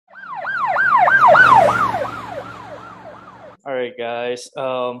right, guys.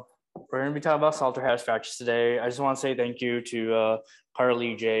 We're going to be talking about Salter-Harris fractures today. I just want to say thank you to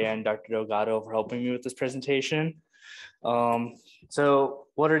Carly, Jay, and Dr. Delgado for helping me with this presentation. So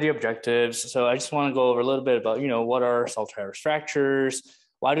what are the objectives? So I just want to go over a little bit about, what are Salter-Harris fractures?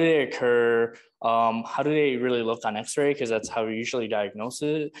 Why do they occur? How do they really look on x-ray? Because that's how we usually diagnose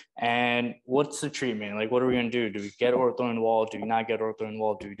it. And what's the treatment? Like, what are we going to do? Do we get ortho in the wall? Do we not get ortho in the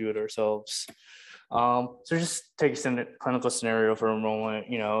wall? Do we do it ourselves? So just take a clinical scenario for a moment.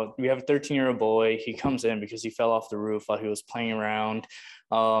 We have a 13-year-old boy. He comes in because he fell off the roof while he was playing around.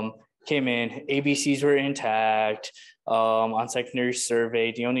 Came in, ABCs were intact. On secondary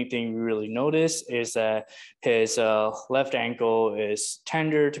survey, the only thing we really notice is that his left ankle is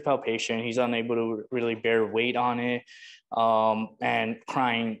tender to palpation. He's unable to really bear weight on it, and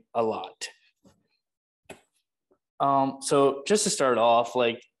crying a lot. So just to start off,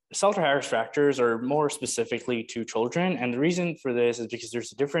 Salter-Harris fractures are more specifically to children, and the reason for this is because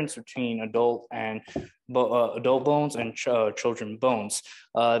there's a difference between adult bones and children bones.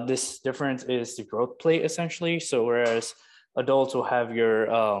 This difference is the growth plate, essentially. So whereas adults will have your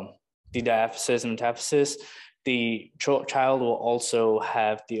the diaphysis and metaphysis, the child will also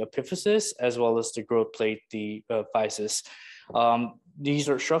have the epiphysis as well as the growth plate, the physis.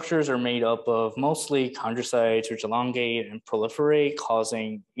 These structures are made up of mostly chondrocytes, which elongate and proliferate,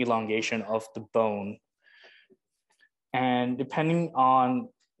 causing elongation of the bone. And depending on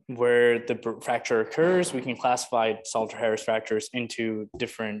where the fracture occurs, we can classify Salter-Harris fractures into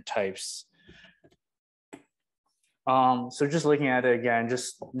different types. So just looking at it again,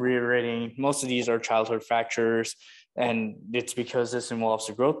 just reiterating, most of these are childhood fractures, and it's because this involves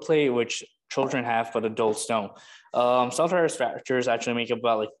the growth plate, which children have, but adults don't. Salter-Harris fractures actually make up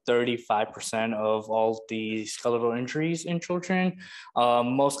about 35% of all the skeletal injuries in children,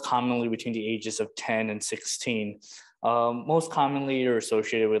 most commonly between the ages of 10 and 16. Most commonly are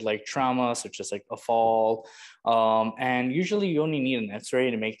associated with trauma, such as a fall. And usually you only need an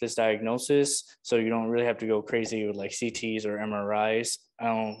x-ray to make this diagnosis, so you don't really have to go crazy with CTs or MRIs.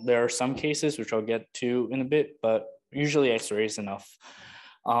 There are some cases, which I'll get to in a bit, but usually x-ray is enough.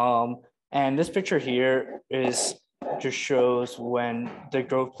 And this picture here just shows when the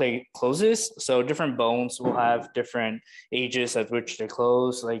growth plate closes. So different bones will have different ages at which they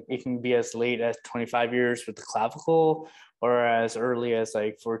close. It can be as late as 25 years with the clavicle, or as early as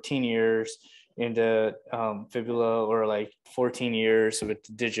 14 years in the fibula, or 14 years with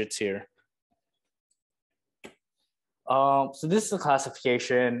the digits here. So this is the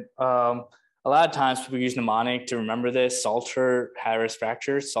classification. A lot of times people use mnemonic to remember this. Salter-Harris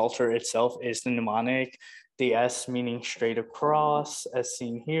fractures. Salter itself is the mnemonic. The S meaning straight across, as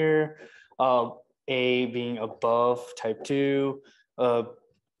seen here. A being above, type 2.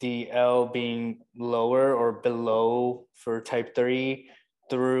 The L being lower or below for type 3.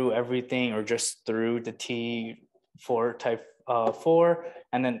 Through everything, or just through the T for type 4.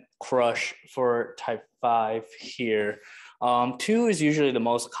 And then crush for type 5 here. 2 is usually the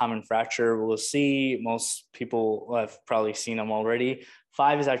most common fracture we'll see. Most people have probably seen them already.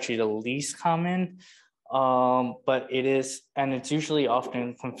 5 is actually the least common, but it's usually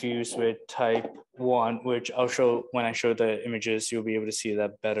often confused with type 1, which I'll show when I show the images. You'll be able to see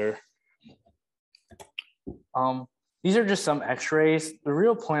that better. These are just some x-rays. The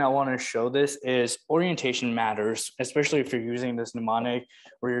real point I want to show this is orientation matters, especially if you're using this mnemonic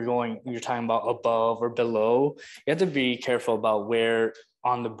where you're talking about above or below. You have to be careful about where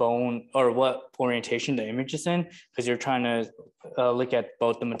on the bone or what orientation the image is in, because you're trying to look at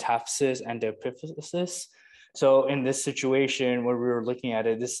both the metaphysis and the epiphysis. So in this situation where we were looking at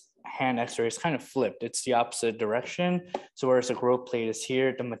it, this hand x-ray is kind of flipped. It's the opposite direction. So whereas the growth plate is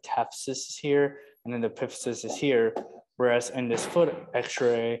here, the metaphysis is here, and then the epiphysis is here. Whereas in this foot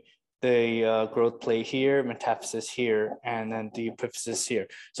x-ray, the growth plate here, metaphysis here, and then the epiphysis here.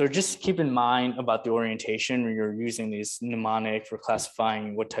 So just keep in mind about the orientation when you're using these mnemonic for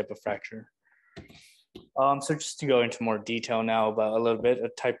classifying what type of fracture. So just to go into more detail now about a little bit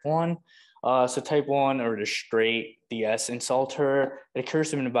of type 1. So type 1, or the straight, the S in Salter, it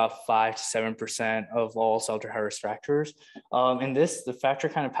occurs in about 5 to 7% of all Salter-Harris fractures. In this, the fracture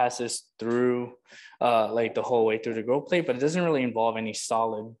kind of passes through the whole way through the growth plate, but it doesn't really involve any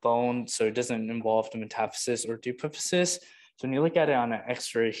solid bone. So it doesn't involve the metaphysis or the epiphysis. So when you look at it on an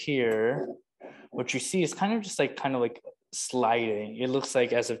x-ray here, what you see is kind of just sliding. It looks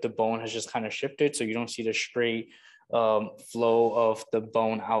as if the bone has just kind of shifted. So you don't see the straight flow of the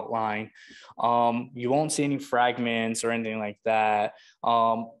bone outline. You won't see any fragments or anything like that.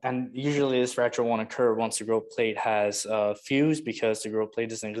 And usually this fracture won't occur once the growth plate has fused, because the growth plate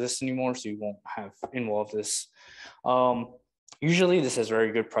doesn't exist anymore, so you won't have involved this. Usually this has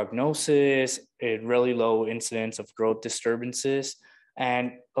very good prognosis, a really low incidence of growth disturbances.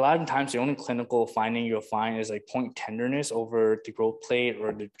 And a lot of times the only clinical finding you'll find is like point tenderness over the growth plate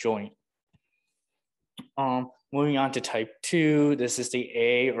or the joint. Moving on to type 2, this is the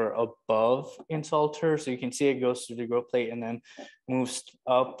A or above insulter. So you can see it goes through the growth plate and then moves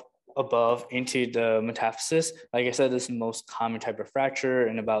up above into the metaphysis. Like I said, this is the most common type of fracture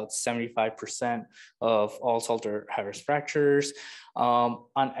in about 75% of all Salter-Harris fractures. On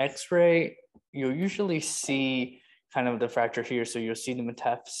X-ray, you'll usually see kind of the fracture here. So you'll see the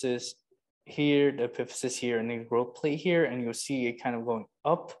metaphysis here, the epiphysis here, and the growth plate here, and you'll see it kind of going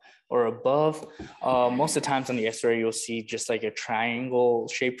up or above. Most of the times on the X-ray, you'll see just like a triangle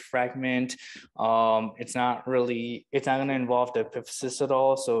shaped fragment. It's not going to involve the epiphysis at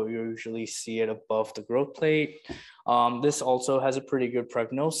all. So you usually see it above the growth plate. This also has a pretty good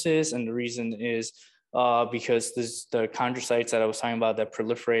prognosis. And the reason is because the chondrocytes that I was talking about that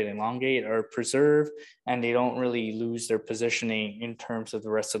proliferate and elongate are preserved, and they don't really lose their positioning in terms of the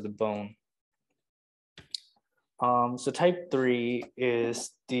rest of the bone. So type 3 is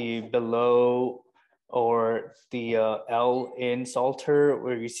the below or the L in Salter,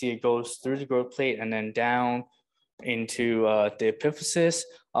 where you see it goes through the growth plate and then down into the epiphysis.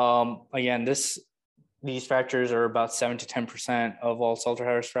 Again, these fractures are about 7 to 10% of all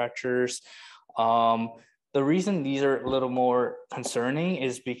Salter-Harris fractures. The reason these are a little more concerning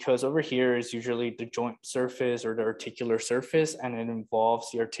is because over here is usually the joint surface or the articular surface, and it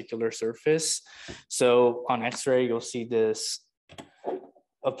involves the articular surface. So on X-ray, you'll see this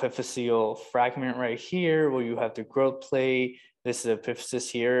epiphyseal fragment right here where you have the growth plate. This is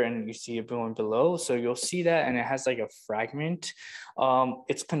epiphysis here, and you see it going below. So you'll see that, and it has like a fragment.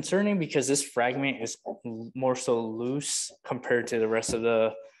 It's concerning because this fragment is more so loose compared to the rest of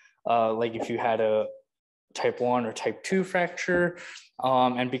the, like if you had a type 1 or type 2 fracture.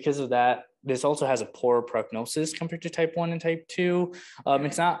 And because of that, this also has a poor prognosis compared to type 1 and type 2.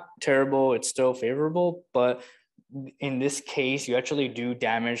 It's not terrible, it's still favorable, but in this case, you actually do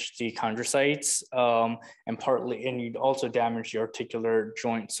damage the chondrocytes, and you also damage the articular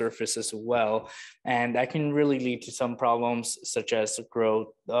joint surface as well. And that can really lead to some problems such as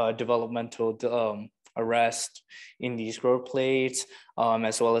growth, developmental arrest in these growth plates,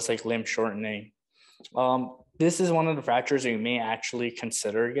 as well as like limb shortening. This is one of the fractures that you may actually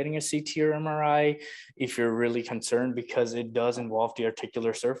consider getting a CT or MRI if you're really concerned, because it does involve the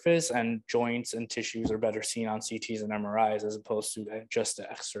articular surface, and joints and tissues are better seen on CTs and MRIs as opposed to just the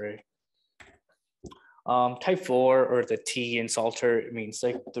X-ray. Type 4 or the T in Salter, it means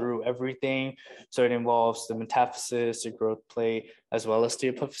like through everything. So it involves the metaphysis, the growth plate, as well as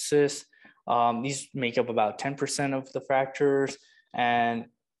the epiphysis. These make up about 10% of the fractures. And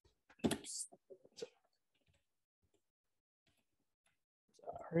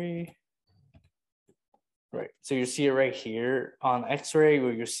right, so you see it right here on X-ray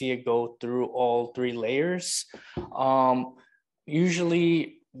where you see it go through all 3 layers.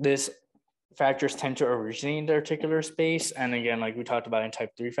 Usually this fractures tend to originate in the articular space, and again, like we talked about in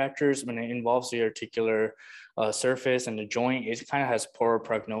type 3 fractures, when it involves the articular surface and the joint, it kind of has poor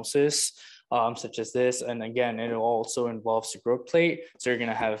prognosis, such as this. And again, it also involves the growth plate, so you're going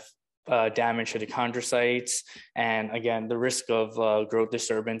to have damage to the chondrocytes. And again, the risk of growth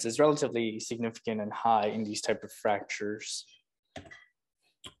disturbance is relatively significant and high in these type of fractures.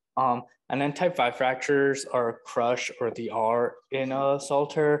 And then type 5 fractures are crush or the R in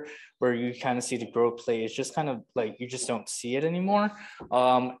Salter, where you kind of see the growth plate. It's just kind of like you just don't see it anymore.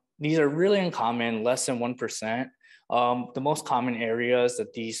 These are really uncommon, less than 1%. The most common areas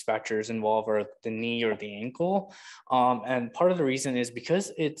that these fractures involve are the knee or the ankle. And part of the reason is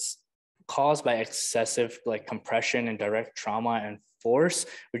because it's caused by excessive like compression and direct trauma and force,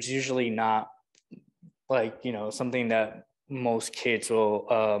 which is usually not like, you know, something that most kids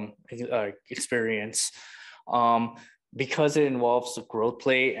will experience. Because it involves the growth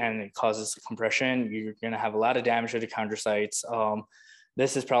plate and it causes compression, you're going to have a lot of damage to the chondrocytes.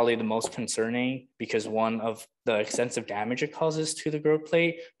 This is probably the most concerning because one of the extensive damage it causes to the growth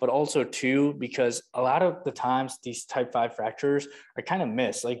plate, but also two, because a lot of the times these type 5 fractures are kind of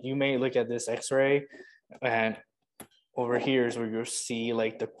missed. Like you may look at this X-ray and over here is where you'll see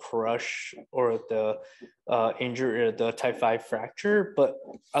like the crush or the injury or the type 5 fracture. But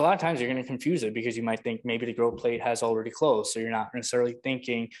a lot of times you're going to confuse it because you might think maybe the growth plate has already closed. So you're not necessarily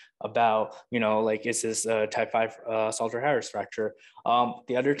thinking about, you know, like, is this a type 5 Salter-Harris fracture?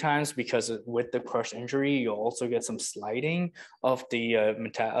 The other times, because with the crush injury, you'll also get some sliding of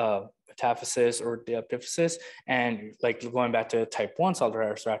the metaphysis or the epiphysis, and like going back to type 1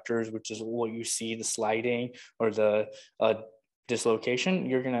 Salter-Harris fractures, which is what you see, the sliding or the dislocation,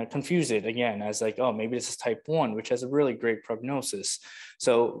 you're going to confuse it again as like, oh, maybe this is type 1, which has a really great prognosis.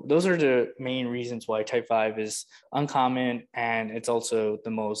 So those are the main reasons why type 5 is uncommon, and it's also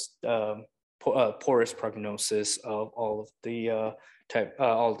the most poorest prognosis of all of the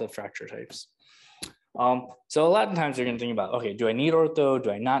all the fracture types. So a lot of times you're going to think about, okay, do I need ortho?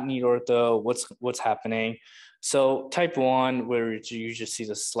 Do I not need ortho? What's happening? So type 1, where you just see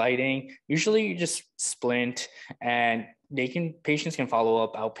the sliding, usually you just splint, and patients can follow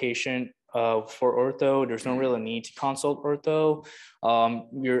up outpatient for ortho. There's no real need to consult ortho.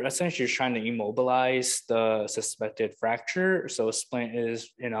 You're essentially just trying to immobilize the suspected fracture. So a splint is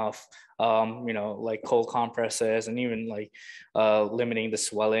enough. Like cold compresses and even like limiting the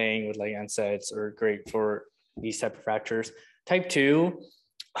swelling with like NSAIDs are great for these type of fractures. Type 2,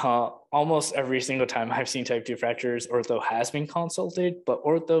 almost every single time I've seen type 2 fractures, ortho has been consulted, but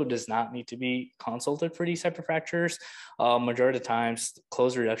ortho does not need to be consulted for these type of fractures. Majority of the times,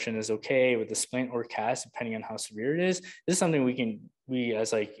 closed reduction is okay with the splint or cast, depending on how severe it is. This is something we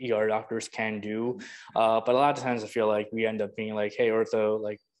as like ER doctors can do, but a lot of times I feel like we end up being like, hey, ortho,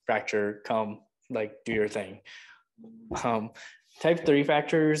 like fracture, come, like do your thing. Type 3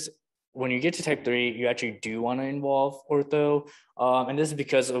 fractures, when you get to type 3, you actually do want to involve ortho. And this is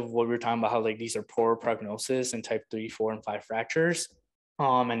because of what we were talking about, how like these are poor prognosis in type 3, 4, and 5 fractures.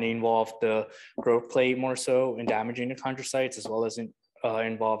 And they involve the growth plate more so in damaging the chondrocytes, as well as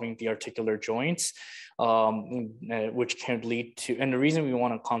involving the articular joints, which can lead to, and the reason we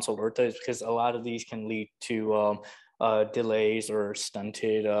want to consult ortho is because a lot of these can lead to delays or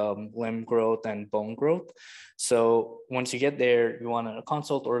stunted limb growth and bone growth. So once you get there, you want to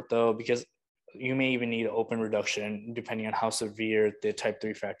consult ortho, because you may even need open reduction depending on how severe the type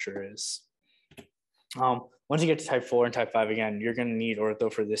 3 fracture is. Once you get to type 4 and type 5, again, you're going to need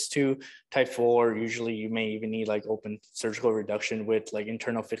ortho for this too. Type 4, usually you may even need like open surgical reduction with like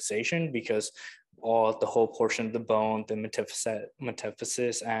internal fixation, because the whole portion of the bone, the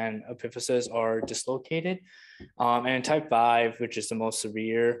metaphysis and epiphysis are dislocated. And in type 5, which is the most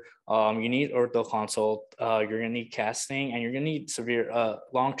severe, you need ortho consult. You're going to need casting, and you're going to need severe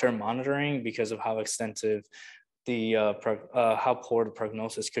long-term monitoring because of how extensive the how poor the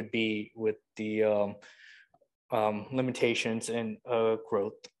prognosis could be with the limitations in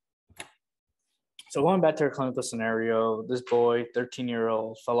growth. So going back to our clinical scenario, this boy,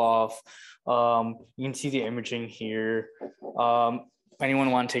 13-year-old, fell off. You can see the imaging here.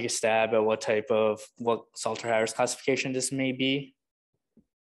 Anyone want to take a stab at what Salter-Harris classification this may be?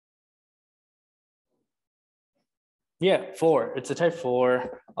 Yeah, 4. It's a type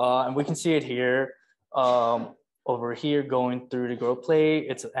 4, and we can see it here. Over here going through the growth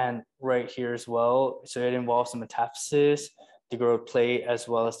plate, and right here as well. So it involves the metaphysis, the growth plate, as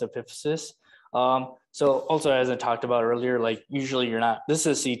well as the epiphysis. So also, as I talked about earlier, like usually this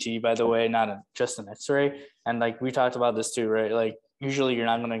is a CT, by the way, not just an X-ray. And like we talked about this too, right? Like usually you're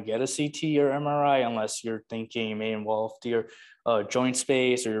not going to get a CT or MRI unless you're thinking it may involve your joint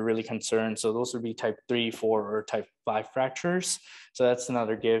space or you're really concerned. So those would be type 3, 4, or type 5 fractures. So that's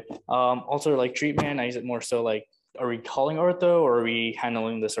another give. Also, like treatment, I use it more so like, are we calling ortho or are we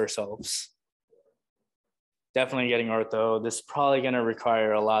handling this ourselves? Definitely getting ortho. This is probably going to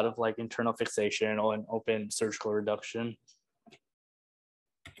require a lot of like internal fixation or an open surgical reduction.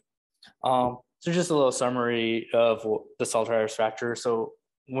 So just a little summary of the Salter-Harris fracture. So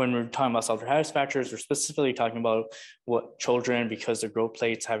when we're talking about Salter-Harris fractures, we're specifically talking about what children, because their growth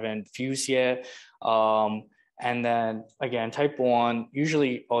plates haven't fused yet. And then again, type 1,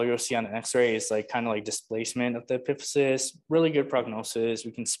 usually all you'll see on an X-ray is like kind of like displacement of the epiphysis, really good prognosis. We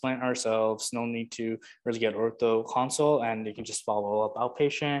can splint ourselves, no need to really get ortho consult, and they can just follow up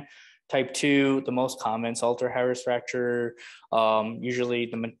outpatient. Type 2, the most common Salter-Harris fracture, usually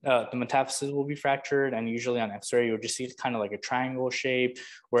the metaphysis will be fractured, and usually on X-ray, you'll just see kind of like a triangle shape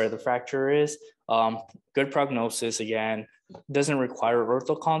where the fracture is. Good prognosis, again, doesn't require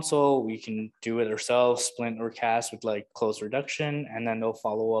ortho consult. We can do it ourselves, splint or cast with like closed reduction, and then they'll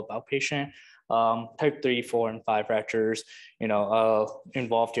follow up outpatient. Type 3, 4, and 5 fractures,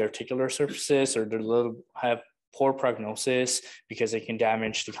 involve the articular surfaces, or have poor prognosis because it can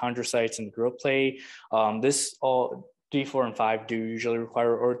damage the chondrocytes and the growth plate. This all 3, 4, and 5 do usually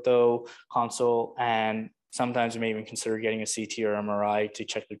require ortho consult, and sometimes we may even consider getting a CT or MRI to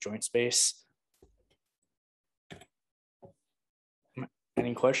check the joint space.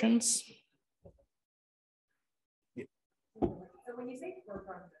 Any questions? So when you say poor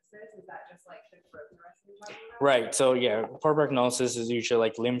prognosis, is that just like the growth the rest of the time? Right. So yeah, poor prognosis is usually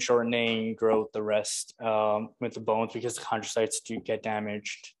like limb shortening, growth, the rest with the bones, because the chondrocytes do get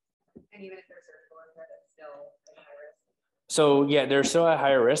damaged. And even if they're surgical, it's still at high risk. So yeah, they're still at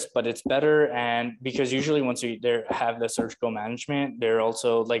higher risk, but it's better. And because usually once you have the surgical management, they're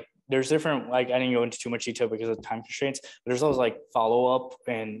also like there's different, like I didn't go into too much detail because of time constraints, but there's always like follow-up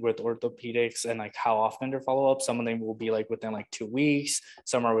and with orthopedics and like how often they're follow-up. Some of them will be like within like 2 weeks,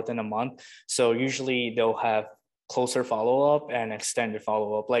 some are within a month. So usually they'll have closer follow-up and extended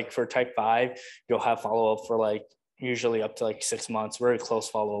follow-up. Like for type 5, you'll have follow-up for like usually up to like 6 months, very close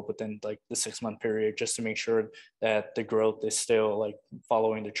follow-up within like the 6-month period, just to make sure that the growth is still like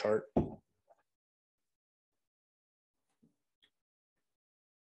following the chart.